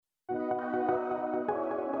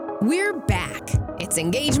We're back. It's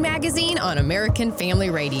Engage Magazine on American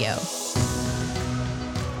Family Radio.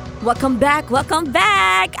 Welcome back. Welcome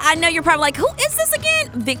back. I know you're probably like, who is this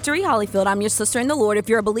again? Victory Holyfield. I'm your sister in the Lord. If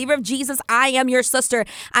you're a believer of Jesus, I am your sister.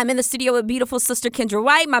 I'm in the studio with beautiful sister Kendra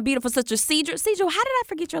White, my beautiful sister Cedra. Cedra, how did I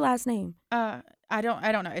forget your last name? I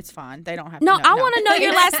don't know. It's fine. They don't have No, to know. I want to know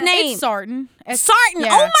your last name. It's Sarton. Sarton. Yeah.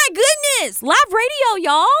 Oh my goodness. Live radio,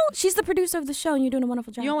 y'all. She's the producer of the show and you're doing a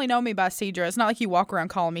wonderful job. You only know me by Cedra. It's not like you walk around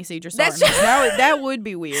calling me Cedra Sarton. That's true. That would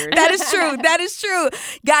be weird. That is true. That is true.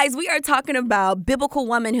 Guys, we are talking about biblical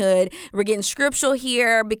womanhood. We're getting scriptural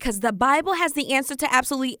here because the Bible has the answer to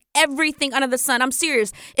absolutely everything under the sun. I'm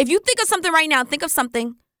serious. If you think of something right now, think of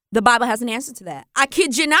something. The Bible has an answer to that. I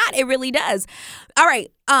kid you not. It really does. All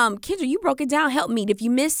right. Kendra, you broke it down. Help me. If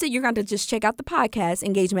you missed it, you're going to just check out the podcast,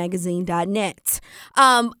 engagemagazine.net.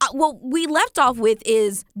 What we left off with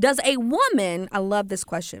is, does a woman, I love this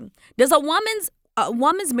question, does a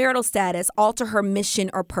woman's marital status alter her mission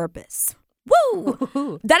or purpose?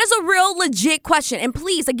 Woo! That is a real legit question. And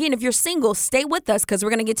please, again, if you're single, stay with us because we're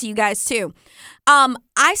going to get to you guys too.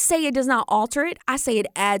 I say it does not alter it. I say it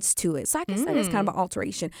adds to it. So I can say it's kind of an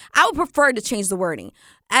alteration. I would prefer to change the wording.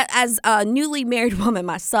 As a newly married woman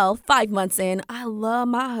myself, 5 months in, I love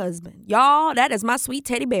my husband. Y'all, that is my sweet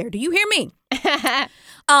teddy bear. Do you hear me? And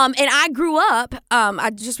I grew up, I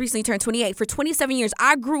just recently turned 28. For 27 years,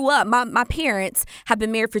 I grew up, my parents have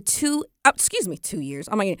been married for 2 years.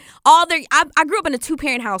 Oh my God. I grew up in a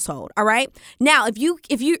 2-parent household, all right? Now, if you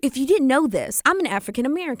didn't know this, I'm an African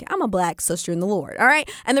American. I'm a black sister in the Lord, all right?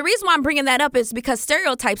 And the reason why I'm bringing that up is because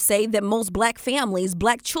stereotypes say that most black families,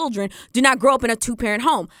 black children, do not grow up in a 2-parent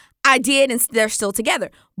home. I did, and they're still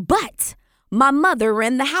together. But my mother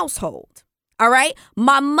ran the household. All right.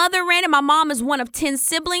 My mother ran it. My mom is one of 10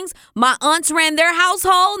 siblings. My aunts ran their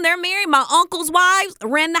household and they're married. My uncle's wives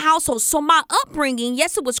ran the household. So my upbringing,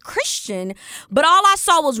 yes, it was Christian, but all I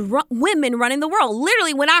saw was women running the world.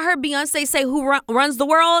 Literally, when I heard Beyonce say who runs the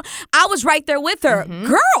world, I was right there with her.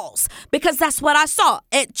 Girls, because that's what I saw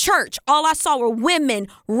at church. All I saw were women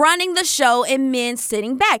running the show and men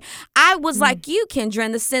sitting back. I was like you, Kendra,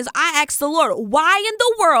 in the sense I asked the Lord, why in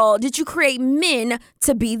the world did you create men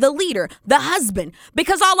to be the leader, the husband?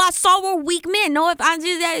 Because all I saw were weak men. No, if I'm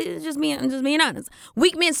just being honest.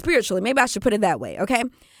 Weak men spiritually. Maybe I should put it that way, okay?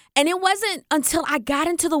 And it wasn't until I got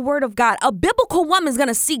into the Word of God. A biblical woman's going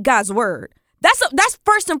to seek God's Word. That's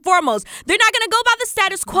first and foremost. They're not going to go by the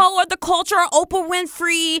status quo or the culture or Oprah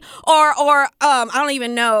Winfrey or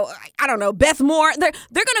I don't know, Beth Moore. They're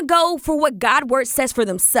going to go for what God's Word says for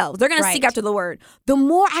themselves. They're going to seek after the Word. The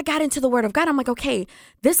more I got into the Word of God, I'm like, okay,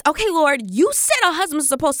 Lord, you said a husband's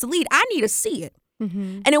supposed to lead. I need to see it.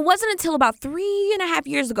 And it wasn't until about 3.5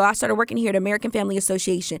 years ago, I started working here at American Family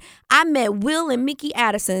Association. I met Will and Mickey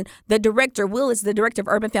Addison, the director. Will is the director of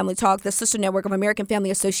Urban Family Talk, the sister network of American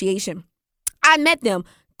Family Association. I met them,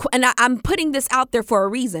 and I'm putting this out there for a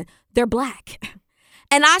reason. They're black.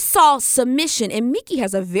 And I saw submission, and Mickey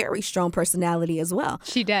has a very strong personality as well.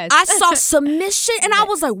 She does. I saw submission, and I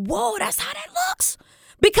was like, whoa, that's how that looks.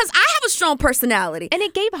 Because I have a strong personality. And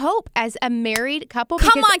it gave hope as a married couple.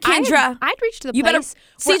 Come on, Kendra. I'd reached the you place.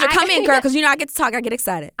 Cedra, come in, girl, because I get to talk. I get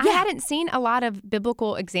excited. I hadn't seen a lot of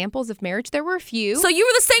biblical examples of marriage. There were a few. So you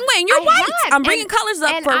were the same way, and you're white. I'm bringing colors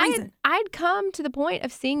up for a reason. I'd come to the point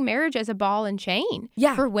of seeing marriage as a ball and chain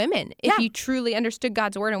for women. If you truly understood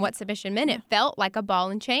God's word and what submission meant, it felt like a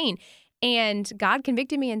ball and chain. And God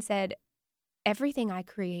convicted me and said, everything I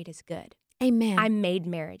create is good. Amen. I made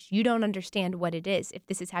marriage. You don't understand what it is if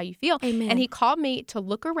this is how you feel. Amen. And he called me to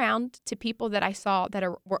look around to people that I saw that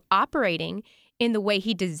were operating in the way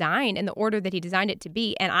he designed and the order that he designed it to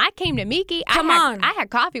be. And I came to Miki. I had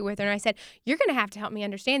coffee with her and I said, you're going to have to help me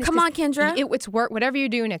understand this. Come on, Kendra. It's work. Whatever you're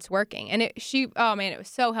doing, it's working. And it was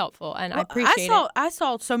so helpful. And I appreciate it. I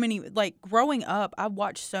saw so many, like growing up, I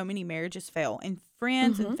watched so many marriages fail and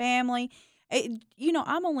friends and family.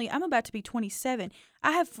 I'm about to be 27.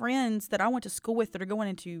 I have friends that I went to school with that are going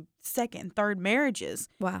into second and third marriages.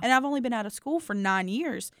 Wow. And I've only been out of school for 9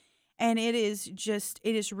 years. And it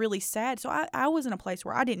is really sad. So I was in a place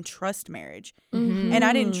where I didn't trust marriage. Mm-hmm. And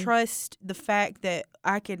I didn't trust the fact that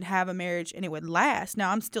I could have a marriage and it would last.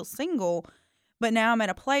 Now, I'm still single, but now I'm at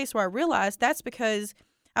a place where I realize that's because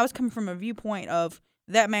I was coming from a viewpoint of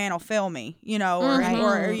that man will fail me,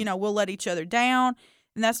 or we'll let each other down.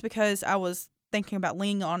 And that's because I was thinking about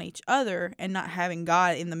leaning on each other and not having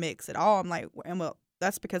God in the mix at all. I'm like, well,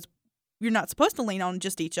 that's because you're not supposed to lean on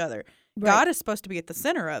just each other. Right. God is supposed to be at the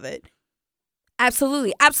center of it.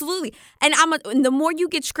 Absolutely. And and the more you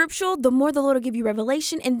get scriptural, the more the Lord will give you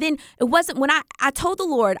revelation. And then it wasn't when I told the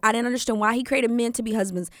Lord I didn't understand why he created men to be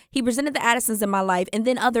husbands. He presented the Addisons in my life and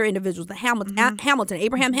then other individuals, the Hamilton,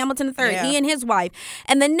 Abraham Hamilton III, he and his wife.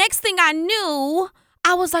 And the next thing I knew,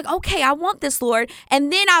 I was like, okay, I want this, Lord.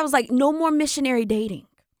 And then I was like, no more missionary dating.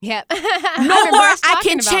 Yep. No more, I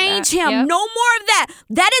can change him. Yep. No more of that.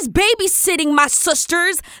 That is babysitting, my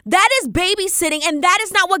sisters. That is babysitting, and that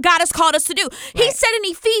is not what God has called us to do. Right. He said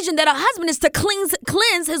in Ephesians that a husband is to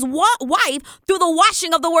cleanse his wife through the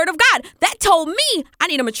washing of the word of God. That told me I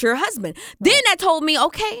need a mature husband. Right. Then that told me,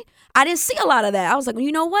 okay, I didn't see a lot of that. I was like,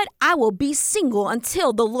 you know what? I will be single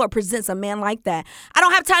until the Lord presents a man like that. I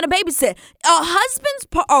don't have time to babysit. A husband's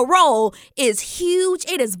role is huge.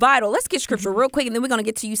 It is vital. Let's get scripture real quick, and then we're going to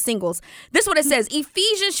get to you singles. This is what it says,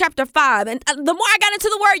 Ephesians chapter 5. And the more I got into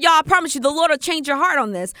the word, y'all, I promise you, the Lord will change your heart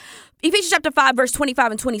on this. Ephesians chapter 5, verse 25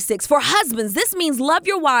 and 26. For husbands, this means love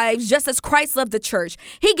your wives just as Christ loved the church.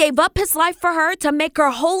 He gave up his life for her to make her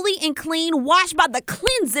holy and clean, washed by the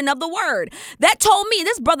cleansing of the word. That told me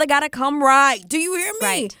this brother got to come right. Do you hear me?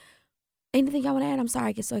 Right. Anything y'all want to add? I'm sorry,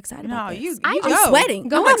 I get so excited about this. I'm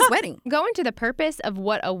sweating. I'm sweating. Going to the purpose of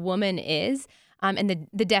what a woman is, and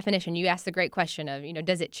the definition. You asked the great question of,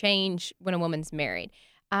 does it change when a woman's married?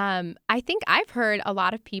 I think I've heard a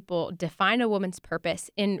lot of people define a woman's purpose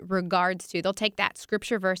in regards to, they'll take that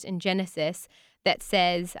scripture verse in Genesis that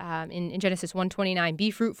says in Genesis 1:29, be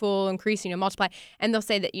fruitful, increase, multiply. And they'll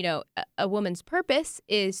say that, a woman's purpose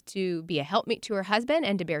is to be a helpmeet to her husband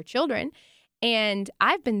and to bear children. And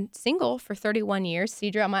I've been single for 31 years.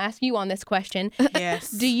 Cedra, I'm going to ask you on this question.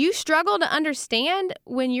 Yes. Do you struggle to understand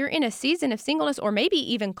when you're in a season of singleness or maybe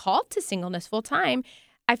even called to singleness full time?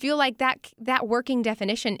 I feel like that working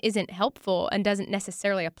definition isn't helpful and doesn't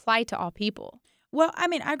necessarily apply to all people. Well, I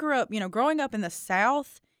mean, I grew up, growing up in the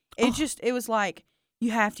South, it was like,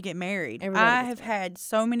 you have to get married. I have had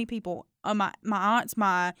so many people, my aunts,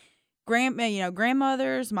 my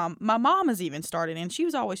grandmothers, my mom has even started, and she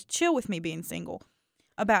was always chill with me being single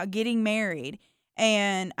about getting married.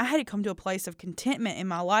 And I had to come to a place of contentment in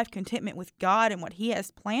my life, contentment with God and what he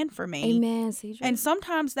has planned for me. Amen, Cedra. And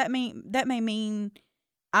sometimes that may mean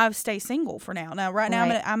I've stayed single for now. Now, right now,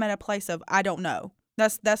 I'm at a place of I don't know.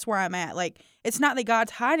 That's where I'm at. Like, it's not that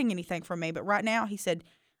God's hiding anything from me, but right now he said,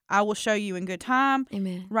 I will show you in good time.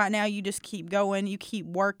 Amen. Right now, you just keep going, you keep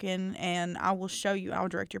working, and I will show you, I'll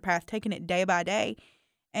direct your path, taking it day by day.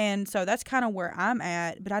 And so that's kind of where I'm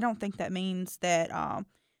at, but I don't think that means that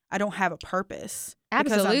I don't have a purpose.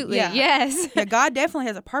 Absolutely, yes. Yeah, God definitely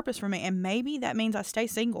has a purpose for me, and maybe that means I stay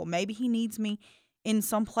single. Maybe he needs me in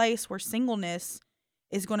some place where singleness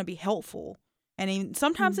is going to be helpful. And even,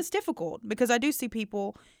 sometimes it's difficult because I do see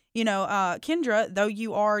people, Kendra, though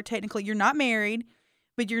you're not married,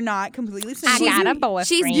 but you're not completely single. I got a boyfriend.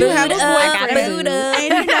 She's You have a boyfriend.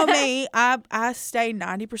 And you know me, I stay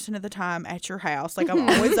 90% of the time at your house. Like, I'm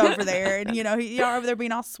always over there. And, you're over there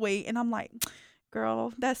being all sweet. And I'm like,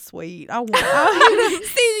 girl, that's sweet. I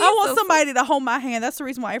want somebody to hold my hand. That's the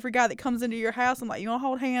reason why every guy that comes into your house, I'm like, you want to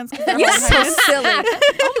hold hands? You're so silly.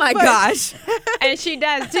 Oh, my gosh. And she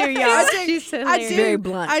does, too, y'all. She's hilarious. I do. Very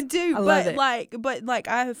blunt. I do. I love it. But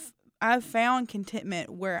I've found contentment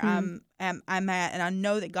where I'm at, and I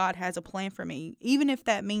know that God has a plan for me, even if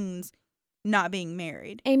that means not being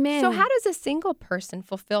married. Amen. So how does a single person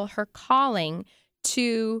fulfill her calling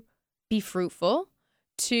to be fruitful,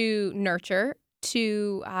 to nurture,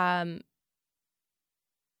 to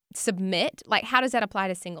submit? Like, how does that apply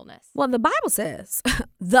to singleness? Well, the Bible says,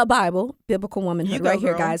 biblical womanhood, right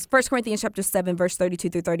here, guys. 1 Corinthians chapter 7, verse 32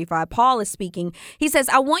 through 35. Paul is speaking. He says,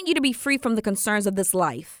 I want you to be free from the concerns of this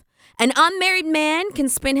life. An unmarried man can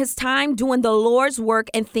spend his time doing the Lord's work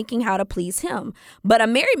and thinking how to please him. But a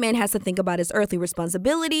married man has to think about his earthly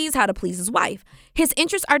responsibilities, how to please his wife. His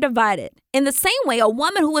interests are divided. In the same way, a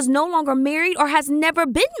woman who is no longer married or has never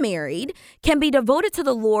been married can be devoted to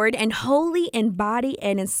the Lord and holy in body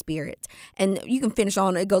and in spirit. And you can finish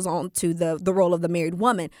on, it goes on to the role of the married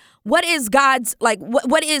woman. What is God's,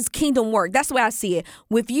 what is kingdom work? That's the way I see it.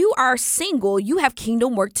 If you are single, you have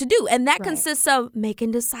kingdom work to do. And that consists of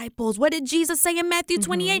making disciples. What did Jesus say in Matthew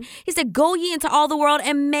 28? He said, go ye into all the world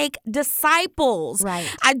and make disciples. Right.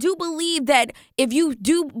 I do believe that if you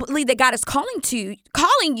do believe that God is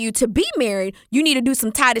calling you to be married, you need to do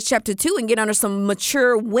some Titus chapter 2 and get under some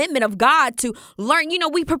mature women of God to learn.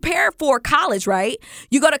 We prepare for college, right?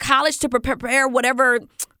 You go to college to prepare whatever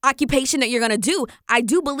occupation that you're going to do, I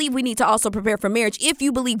do believe we need to also prepare for marriage if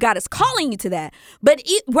you believe God is calling you to that. But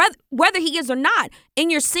whether he is or not, in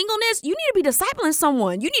your singleness, you need to be discipling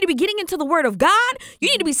someone. You need to be getting into the word of God. You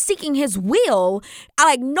need to be seeking his will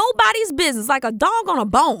like nobody's business, like a dog on a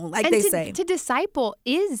bone, like they say. To disciple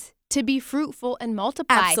is to be fruitful and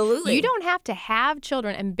multiply. Absolutely. You don't have to have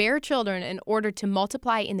children and bear children in order to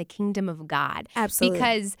multiply in the kingdom of God. Absolutely.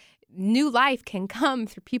 Because new life can come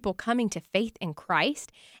through people coming to faith in Christ.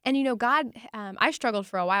 And, God, I struggled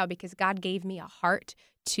for a while because God gave me a heart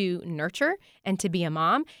to nurture and to be a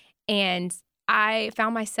mom. And I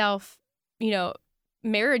found myself,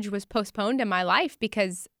 marriage was postponed in my life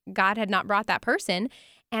because God had not brought that person.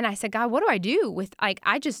 And I said, God, what do I do with, I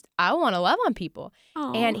want to love on people.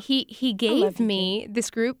 Aww. And he gave me this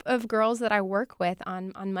group of girls that I work with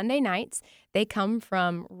on Monday nights. They come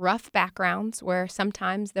from rough backgrounds where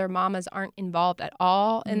sometimes their mamas aren't involved at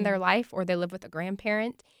all in their life, or they live with a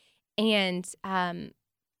grandparent. And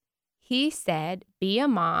he said, be a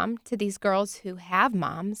mom to these girls who have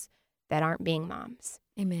moms that aren't being moms.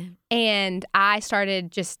 Amen. And I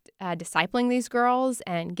started just discipling these girls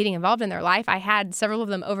and getting involved in their life. I had several of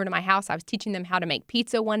them over to my house. I was teaching them how to make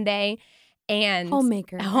pizza one day. And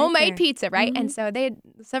homemade pizza, right? And so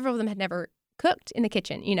several of them had never cooked in the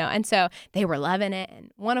kitchen, and so they were loving it.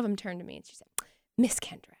 And one of them turned to me and she said, Miss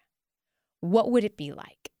Kendra, what would it be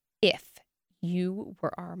like if you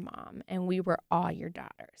were our mom and we were all your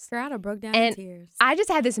daughters? Girl, I broke down in tears. I just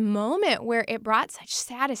had this moment where it brought such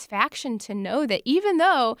satisfaction to know that even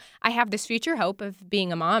though I have this future hope of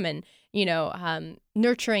being a mom and,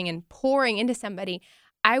 nurturing and pouring into somebody,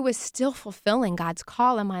 I was still fulfilling God's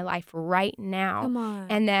call in my life right now. Come on.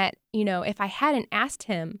 And that, if I hadn't asked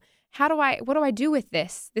him, what do I do with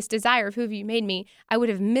this desire of who have you made me, I would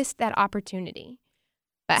have missed that opportunity.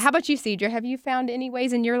 But how about you, Cedra? Have you found any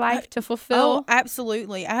ways in your life to fulfill? Oh,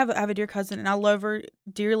 absolutely. I have a dear cousin, and I love her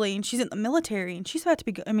dearly, and she's in the military, and she's about to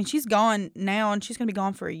be, she's gone now, and she's going to be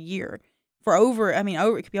gone for a year. It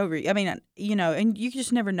could be over. And you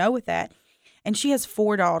just never know with that. And she has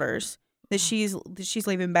 4 daughters that she's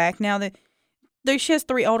leaving back. Now, she has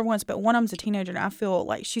 3 older ones, but one of them's a teenager, and I feel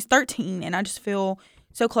like she's 13, and I just feel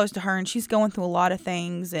so close to her, and she's going through a lot of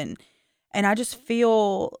things, and I just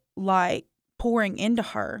feel like pouring into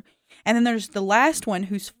her. And then there's the last one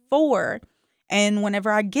who's 4, and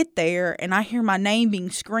whenever I get there and I hear my name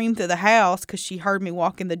being screamed through the house because she heard me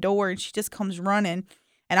walk in the door, and she just comes running,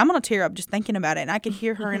 and I'm gonna tear up just thinking about it. And I could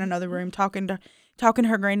hear her in another room talking to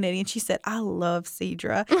her granddaddy, and she said, "I love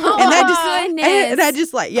Cedra," and that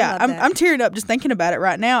just like, yeah, I'm tearing up just thinking about it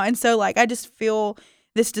right now. And so like I just feel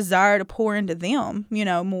this desire to pour into them,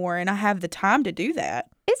 more, and I have the time to do that.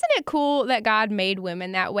 Isn't it cool that God made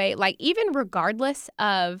women that way? Like, even regardless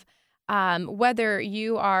of whether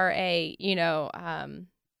you are a,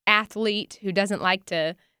 athlete who doesn't like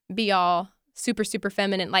to be all super, super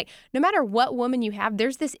feminine, like, no matter what woman you have,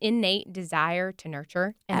 there's this innate desire to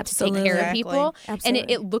nurture and to take care of people. Absolutely.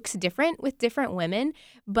 And it looks different with different women.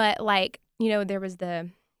 But, like, there was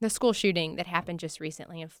the school shooting that happened just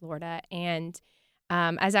recently in Florida. And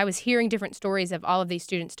as I was hearing different stories of all of these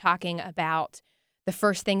students talking about the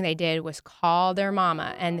first thing they did was call their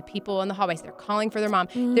mama, and the people in the hallways, they're calling for their mom.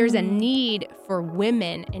 There's a need for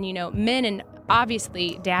women, and men, and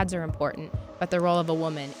obviously dads are important, but the role of a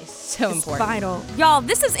woman is so important. Vital. Y'all,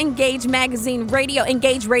 this is Engage Magazine Radio,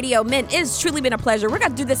 Engage Radio Men. It's truly been a pleasure. We're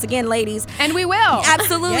going to do this again, ladies. And we will.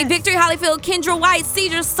 Absolutely. Yes. Victory Hollyfield, Kendra White,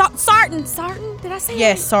 Cedra Sarton. Sarton? Did I say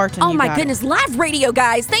yes, that? Sarton. Oh, my goodness. Live radio,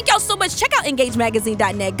 guys. Thank y'all so much. Check out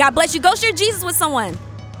EngageMagazine.net. God bless you. Go share Jesus with someone.